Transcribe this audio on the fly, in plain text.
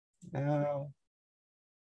No.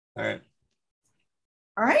 All right.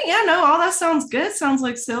 All right, yeah, no, all that sounds good. Sounds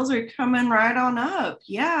like sales are coming right on up.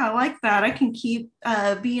 Yeah, I like that. I can keep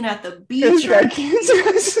being at the beach It's or got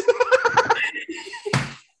cancer.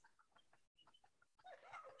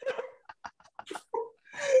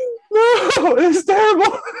 No, it's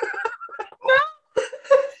terrible.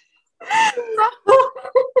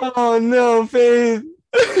 Oh no, Faith.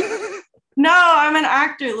 No, I'm an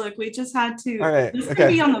actor. Look, we just had All to. right. This can Okay.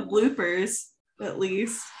 be on the bloopers at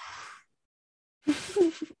least.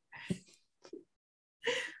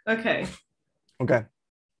 Okay, Okay.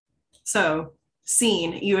 so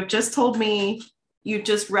scene. You have just told me you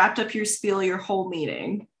just wrapped up your spiel, your whole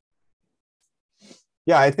meeting.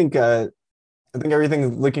 Yeah, I think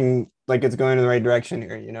everything's looking like it's going in the right direction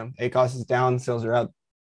here. You know, ACOS is down, sales are up.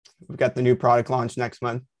 We've got the new product launch next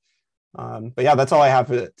month. But yeah, that's all I have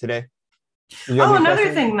for today. Did you have Oh, any another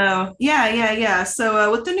questions? thing though. Yeah.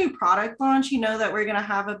 So with the new product launch, you know that we're gonna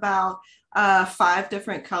have about five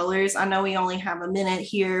different colors. I know we only have a minute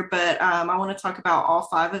here, but I want to talk about all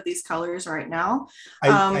five of these colors right now.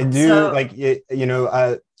 I do So like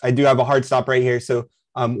I do have a hard stop right here. So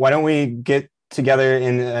why don't we get together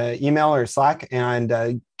in email or Slack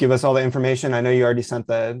and give us all the information? I know you already sent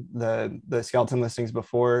the skeleton listings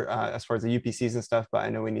before as far as the UPCs and stuff, but I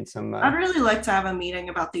know we need some. I'd really like to have a meeting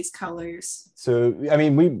about these colors. So I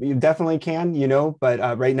mean, we definitely can, you know,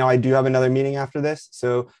 but right now I do have another meeting after this.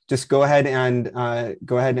 So just go ahead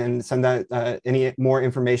and send that any more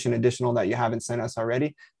information additional that you haven't sent us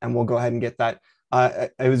already, and we'll go ahead and get that.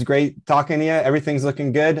 It was great talking to you. Everything's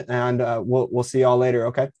looking good, and we'll see y'all later.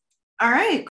 Okay. All right.